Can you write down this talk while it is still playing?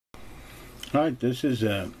Right, this is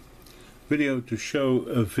a video to show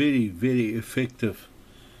a very effective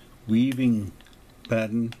weaving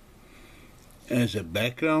pattern as a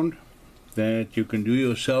background that you can do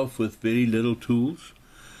yourself with very little tools,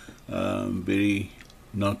 very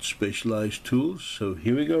not specialized tools. So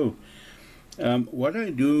here we go. What I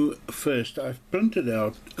do first, I've printed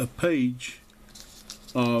out a page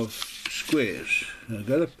of squares. I've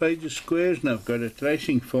got a page of squares and I've got a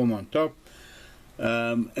tracing form on top.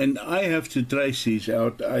 And I have to trace these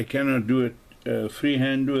out. I cannot do it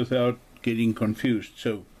freehand without getting confused.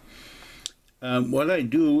 So what I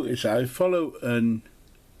do is I follow an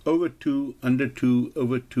over 2, under 2,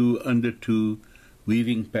 over 2, under 2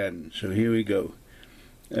 weaving pattern. So here we go.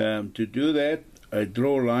 To do that, I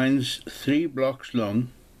draw lines 3 blocks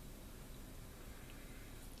long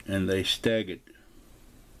and they staggered.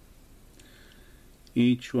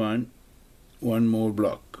 Each one more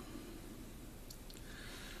block.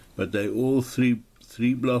 But they all three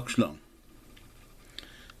blocks long.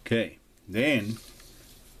 Okay, then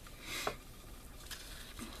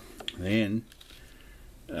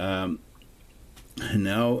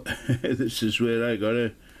now this is where I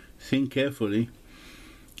gotta think carefully.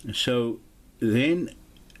 So then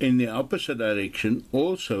in the opposite direction,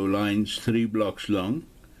 also lines 3 blocks long,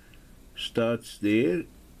 starts there,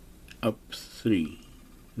 up 3,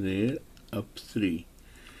 there, up 3.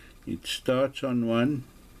 It starts on one,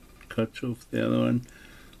 cuts off the other one,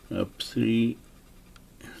 up 3,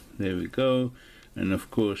 there we go. And of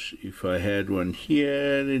course if I had one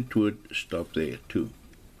here, it would stop there too.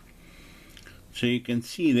 So you can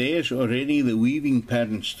see there's already the weaving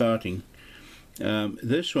pattern starting.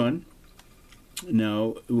 This one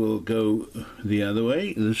now will go the other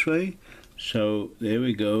way, this way. So there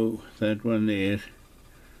we go, that one there,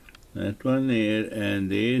 that one there, and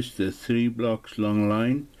there's the 3 blocks long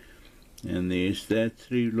line. And there's that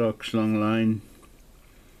 3 blocks long line,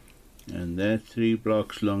 and that 3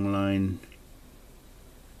 blocks long line.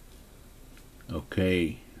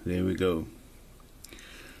 Okay, there we go.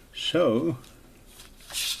 So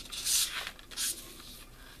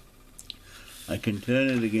I can turn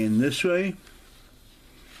it again this way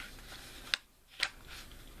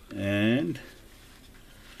and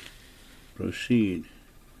proceed.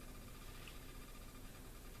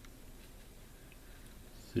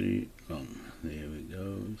 3 long, there we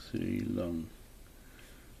go, 3 long.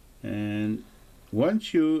 And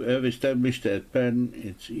once you have established that pattern,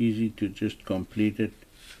 it's easy to just complete it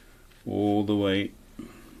all the way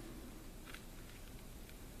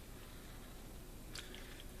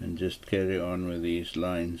and just carry on with these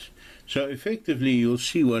lines. So effectively you'll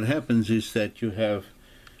see what happens is that you have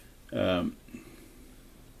a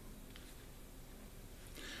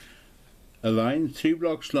line 3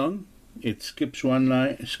 blocks long. It skips one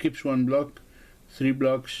line, skips one block, 3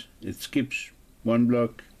 blocks, it skips 1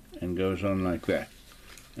 block and goes on like that.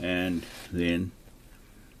 And then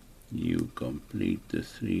you complete the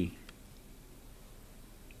three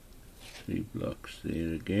blocks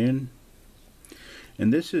there again.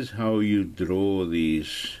 And this is how you draw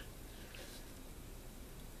these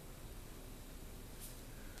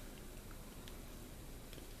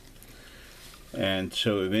and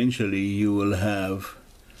so eventually you will have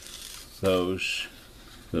those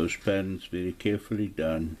patterns very carefully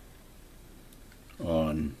done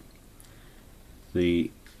on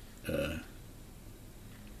the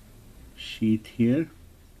sheet here.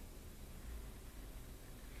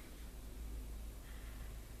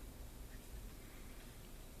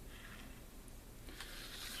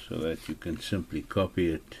 So that you can simply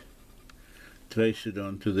copy it, trace it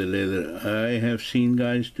onto the leather. I have seen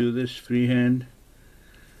guys do this freehand.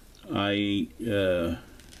 I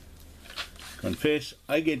confess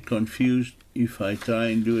I get confused if I try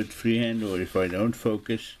and do it freehand or if I don't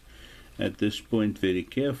focus at this point very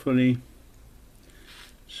carefully.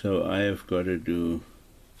 So I have got to do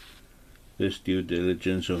this due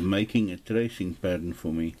diligence of making a tracing pattern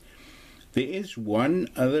for me. There is one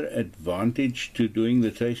other advantage to doing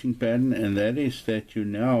the tracing pattern, and that is that you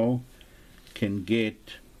now can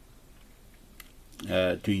get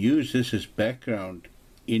to use this as background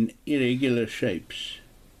in irregular shapes.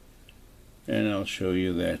 And I'll show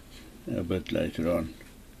you that a bit later on.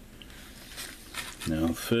 Now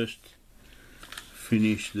first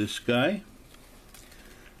finish this guy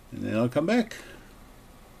and then I'll come back.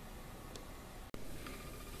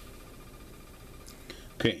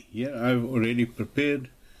 Okay, here I've already prepared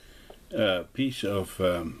a piece of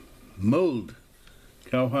milled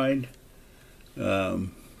cowhide.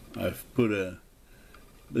 I've put a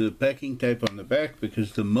bit of packing tape on the back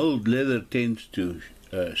because the milled leather tends to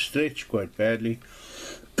stretch quite badly.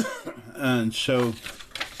 And so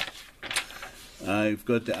I've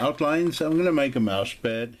got the outlines. I'm going to make a mouse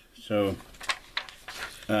pad. So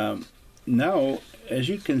now, as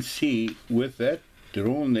you can see, with that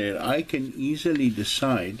drawn there, I can easily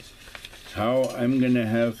decide how I'm going to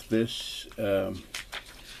have this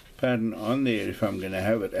pattern on there, if I'm going to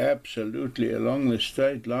have it absolutely along the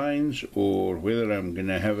straight lines or whether I'm going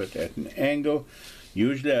to have it at an angle.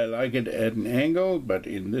 Usually I like it at an angle, but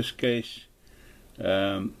in this case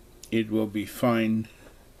it will be fine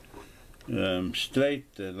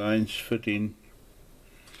straight, the lines fit in.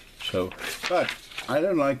 So, but I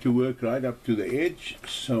don't like to work right up to the edge,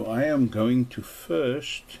 so I am going to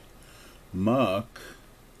first mark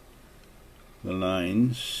the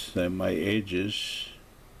lines, my edges,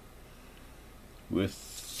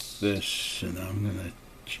 with this, and I'm going to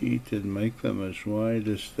cheat and make them as wide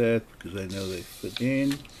as that because I know they fit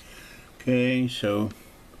in. Okay, so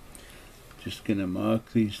just going to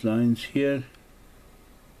mark these lines here.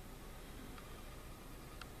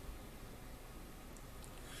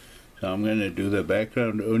 So I'm going to do the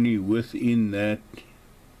background only within that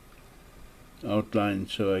outline,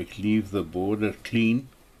 so I leave the border clean.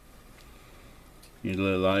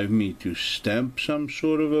 It'll allow me to stamp some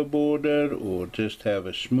sort of a border or just have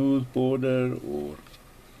a smooth border, or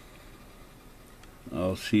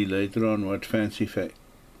I'll see later on what fancy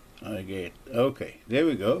I get. Okay, there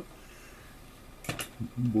we go.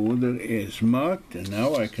 Border is marked, and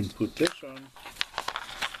now I can put this on.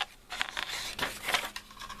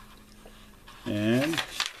 And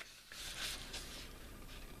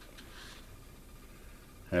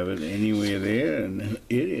have it anywhere there, and the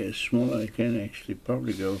area is small. I can actually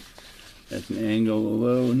probably go at an angle,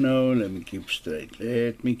 although no, let me keep straight.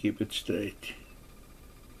 Let me keep it straight.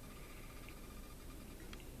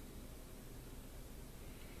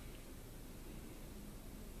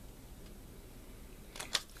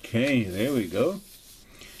 Okay, there we go.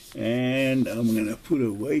 And I'm going to put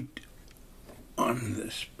a weight on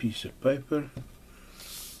this piece of paper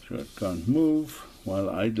so it can't move while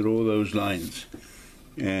I draw those lines.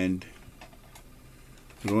 And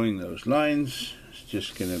drawing those lines is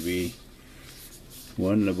just going to be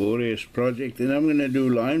one laborious project, and I'm going to do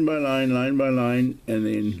line by line, and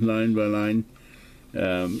then line by line,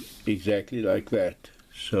 exactly like that.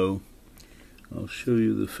 So I'll show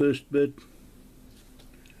you the first bit.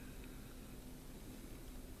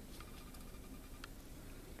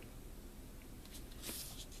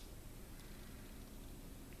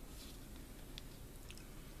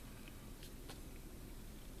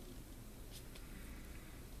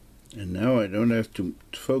 And now I don't have to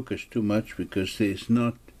focus too much because there's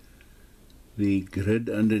not the grid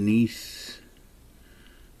underneath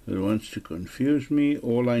that wants to confuse me.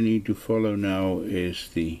 All I need to follow now is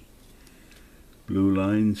the blue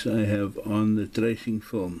lines I have on the tracing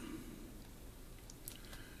film.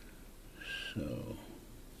 So,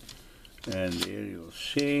 and there you'll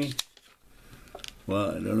see,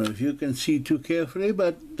 well, I don't know if you can see too carefully,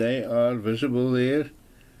 but they are visible there.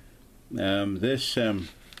 This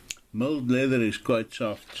milled leather is quite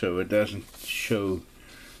soft, so it doesn't show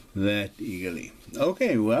that eagerly.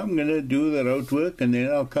 Okay, well, I'm going to do the road work and then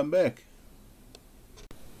I'll come back.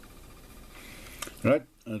 Right,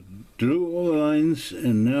 I drew all the lines,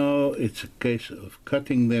 and now it's a case of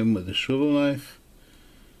cutting them with a swivel knife.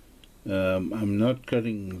 I'm not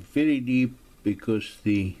cutting very deep because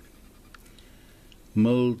the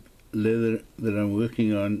milled leather that I'm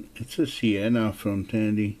working on, it's a Sienna from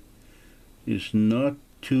Tandy, is not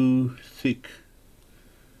too thick,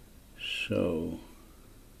 so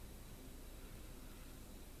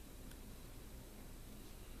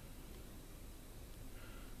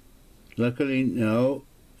luckily now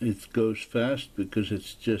it goes fast because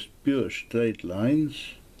it's just pure straight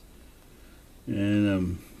lines,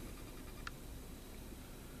 and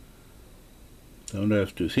don't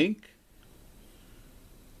have to think,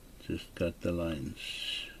 just cut the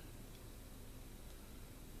lines.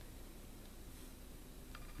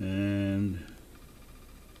 And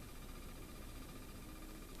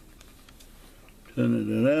turn it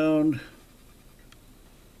around,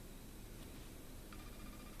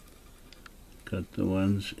 cut the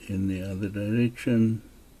ones in the other direction,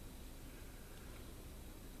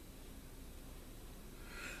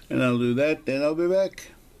 and I'll do that, then I'll be back.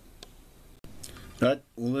 Right,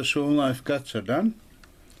 all the swivel knife cuts are done.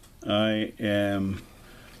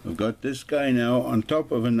 I've got this guy now on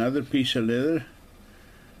top of another piece of leather,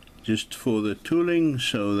 just for the tooling,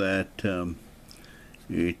 so that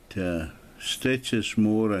it stretches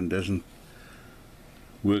more and doesn't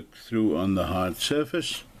work through on the hard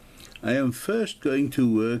surface. I am first going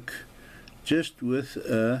to work just with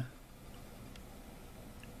a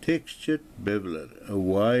textured beveler, a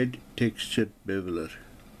wide textured beveler.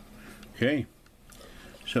 Okay,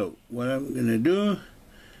 so what I'm going to do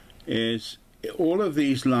is all of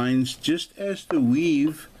these lines, just as the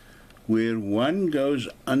weave where one goes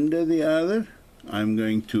under the other, I'm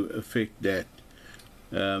going to affect that.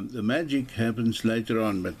 The magic happens later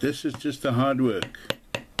on, but this is just the hard work.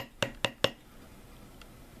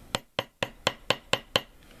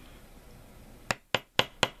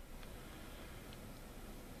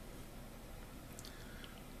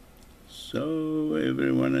 So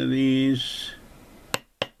every one of these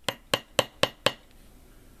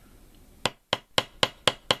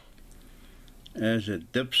as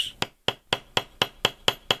it dips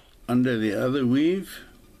under the other weave,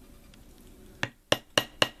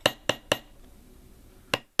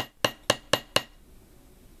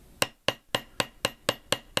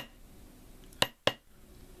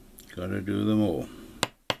 gotta do them all.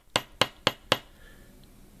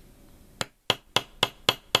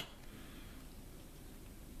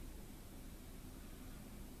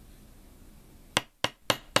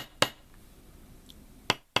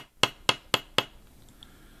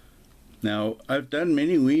 Now, I've done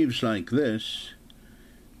many weaves like this,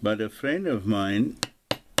 but a friend of mine,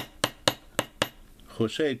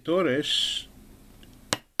 Jose Torres,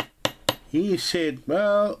 he said,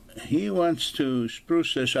 well, he wants to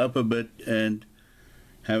spruce this up a bit and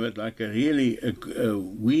have it like a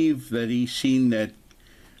weave that he's seen that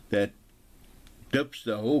dips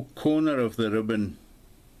the whole corner of the ribbon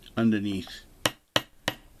underneath.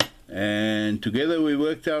 And together we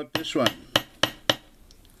worked out this one.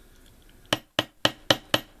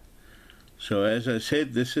 So as I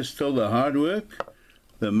said, this is still the hard work.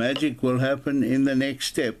 The magic will happen in the next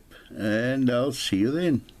step, and I'll see you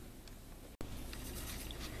then.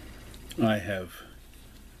 I have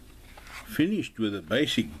finished with a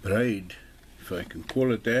basic braid, if I can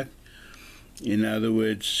call it that. In other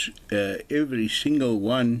words, every single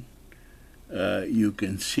one you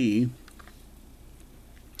can see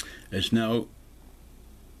has now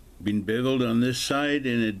been beveled on this side,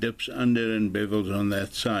 and it dips under and bevels on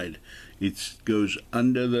that side. It goes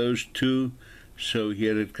under those two, so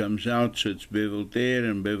here it comes out, so it's beveled there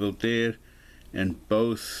and beveled there, and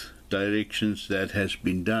both directions that has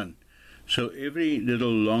been done. So every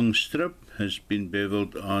little long strip has been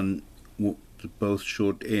beveled on both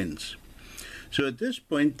short ends. So at this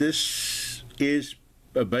point, this is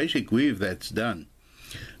a basic weave that's done.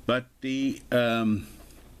 But the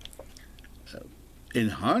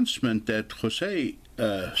enhancement that Jose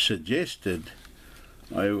suggested,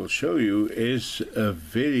 I will show you, is a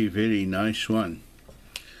very, very nice one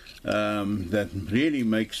that really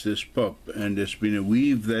makes this pop, and it's been a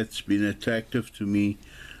weave that's been attractive to me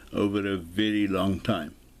over a very long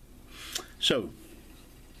time. So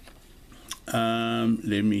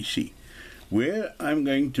let me see where I'm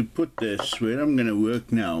going to put this. Where I'm going to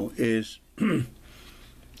work now is I'm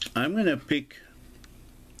going to pick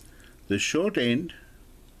the short end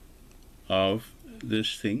of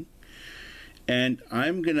this thing, and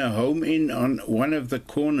I'm going to home in on one of the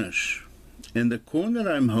corners. And the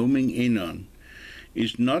corner I'm homing in on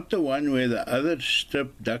is not the one where the other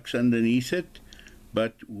strip ducks underneath it,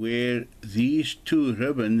 but where these two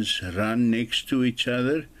ribbons run next to each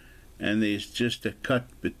other and there's just a cut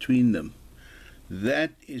between them.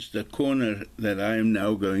 That is the corner that I am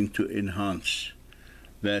now going to enhance,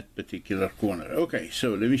 that particular corner. Okay,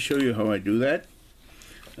 so let me show you how I do that.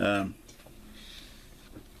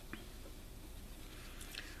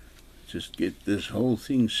 Just get this whole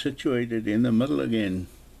thing situated in the middle again.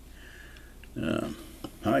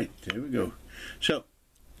 Right, there we go. So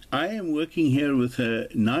I am working here with a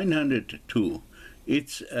 900 tool.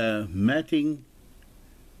 It's a matting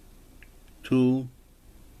tool,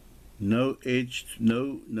 no edged,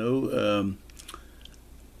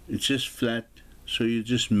 it's just flat, so you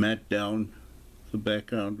just mat down the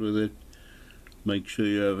background with it. Make sure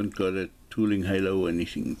you haven't got a tooling halo or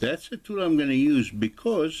anything. That's the tool I'm going to use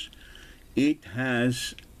because it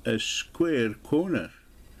has a square corner,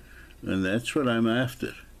 and that's what I'm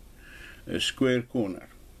after, a square corner.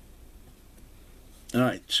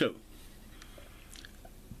 Alright, so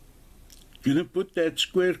I'm going to put that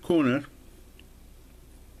square corner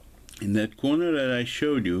in that corner that I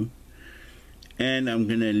showed you, and I'm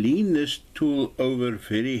going to lean this tool over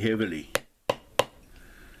very heavily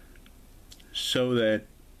so that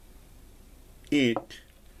it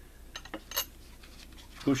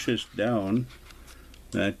pushes down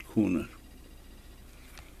that corner.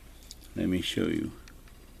 Let me show you.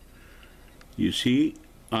 You see,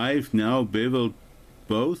 I've now beveled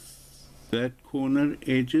both that corner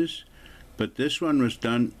edges, but this one was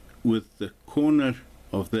done with the corner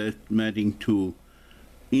of that matting tool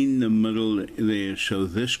in the middle there, so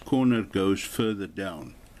this corner goes further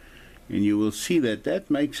down, and you will see that that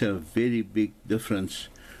makes a very big difference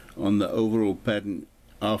on the overall pattern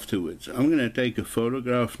afterwards. I'm going to take a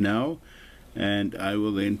photograph now, and I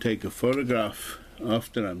will then take a photograph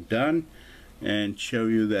after I'm done and show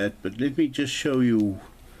you that. But let me just show you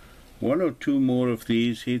one or two more of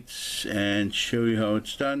these hits and show you how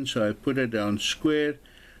it's done. So I put it down square,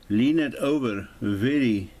 lean it over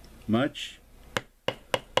very much,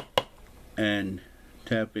 and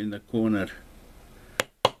tap in the corner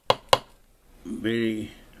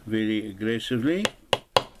very, very aggressively,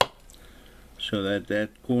 so that that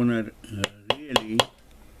corner really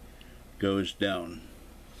goes down.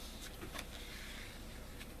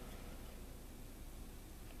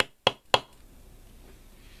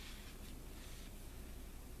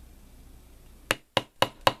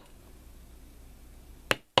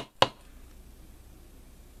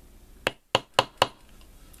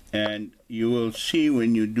 And you will see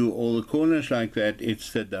when you do all the corners like that,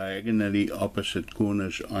 it's the diagonally opposite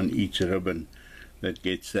corners on each ribbon that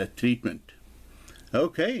gets that treatment.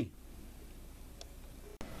 Okay.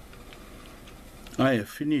 I have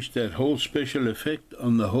finished that whole special effect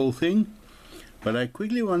on the whole thing, but I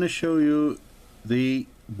quickly want to show you the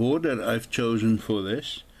border I've chosen for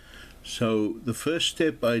this. So the first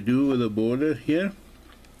step I do with the border here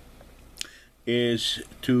is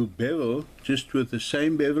to bevel, just with the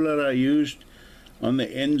same beveler I used on the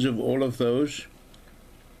ends of all of those.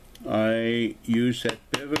 I use that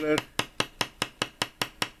beveler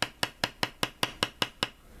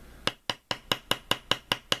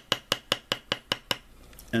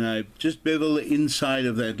and I just bevel the inside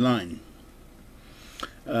of that line.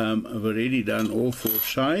 I've already done all four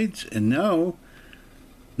sides, and now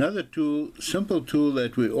another tool, simple tool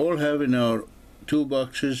that we all have in our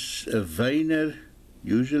toolboxes, a Vayner,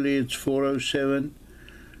 usually it's 407,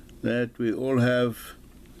 that we all have.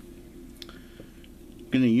 I'm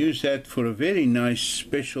going to use that for a very nice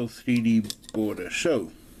special 3D border.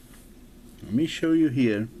 So let me show you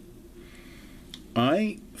here.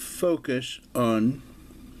 I focus on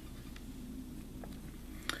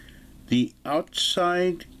the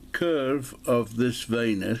outside curve of this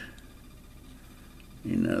Vayner.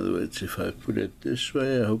 In other words, if I put it this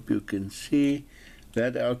way, I hope you can see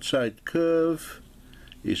that outside curve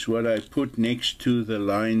is what I put next to the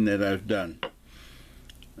line that I've done.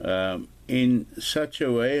 In such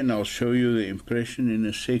a way, and I'll show you the impression in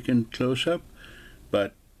a second close-up,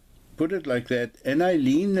 but put it like that, and I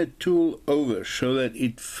lean the tool over so that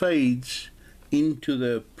it fades into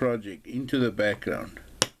the project, into the background.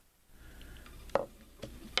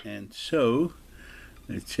 And so,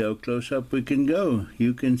 let's see how close up we can go.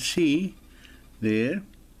 You can see there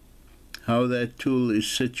how that tool is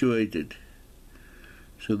situated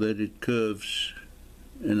so that it curves,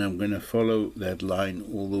 and I'm going to follow that line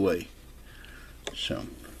all the way. So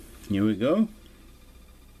here we go.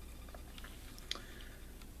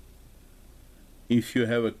 If you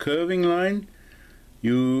have a curving line,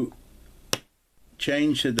 you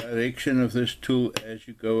change the direction of this tool as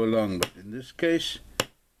you go along, but in this case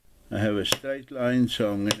I have a straight line,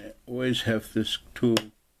 so I'm going to always have this tool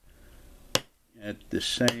at the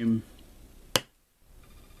same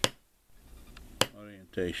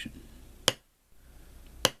orientation.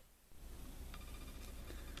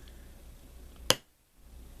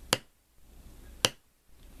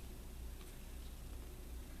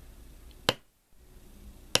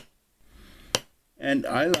 And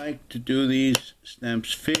I like to do these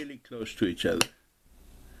stamps fairly close to each other.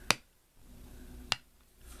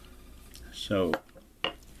 So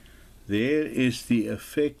there is the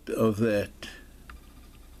effect of that.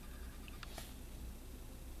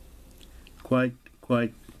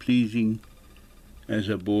 Quite pleasing as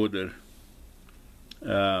a border.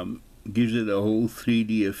 Gives it a whole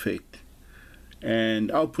 3D effect.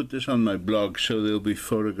 And I'll put this on my blog, so there'll be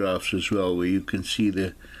photographs as well where you can see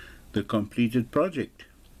the completed project.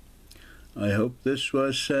 I hope this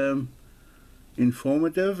was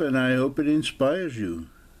informative, and I hope it inspires you.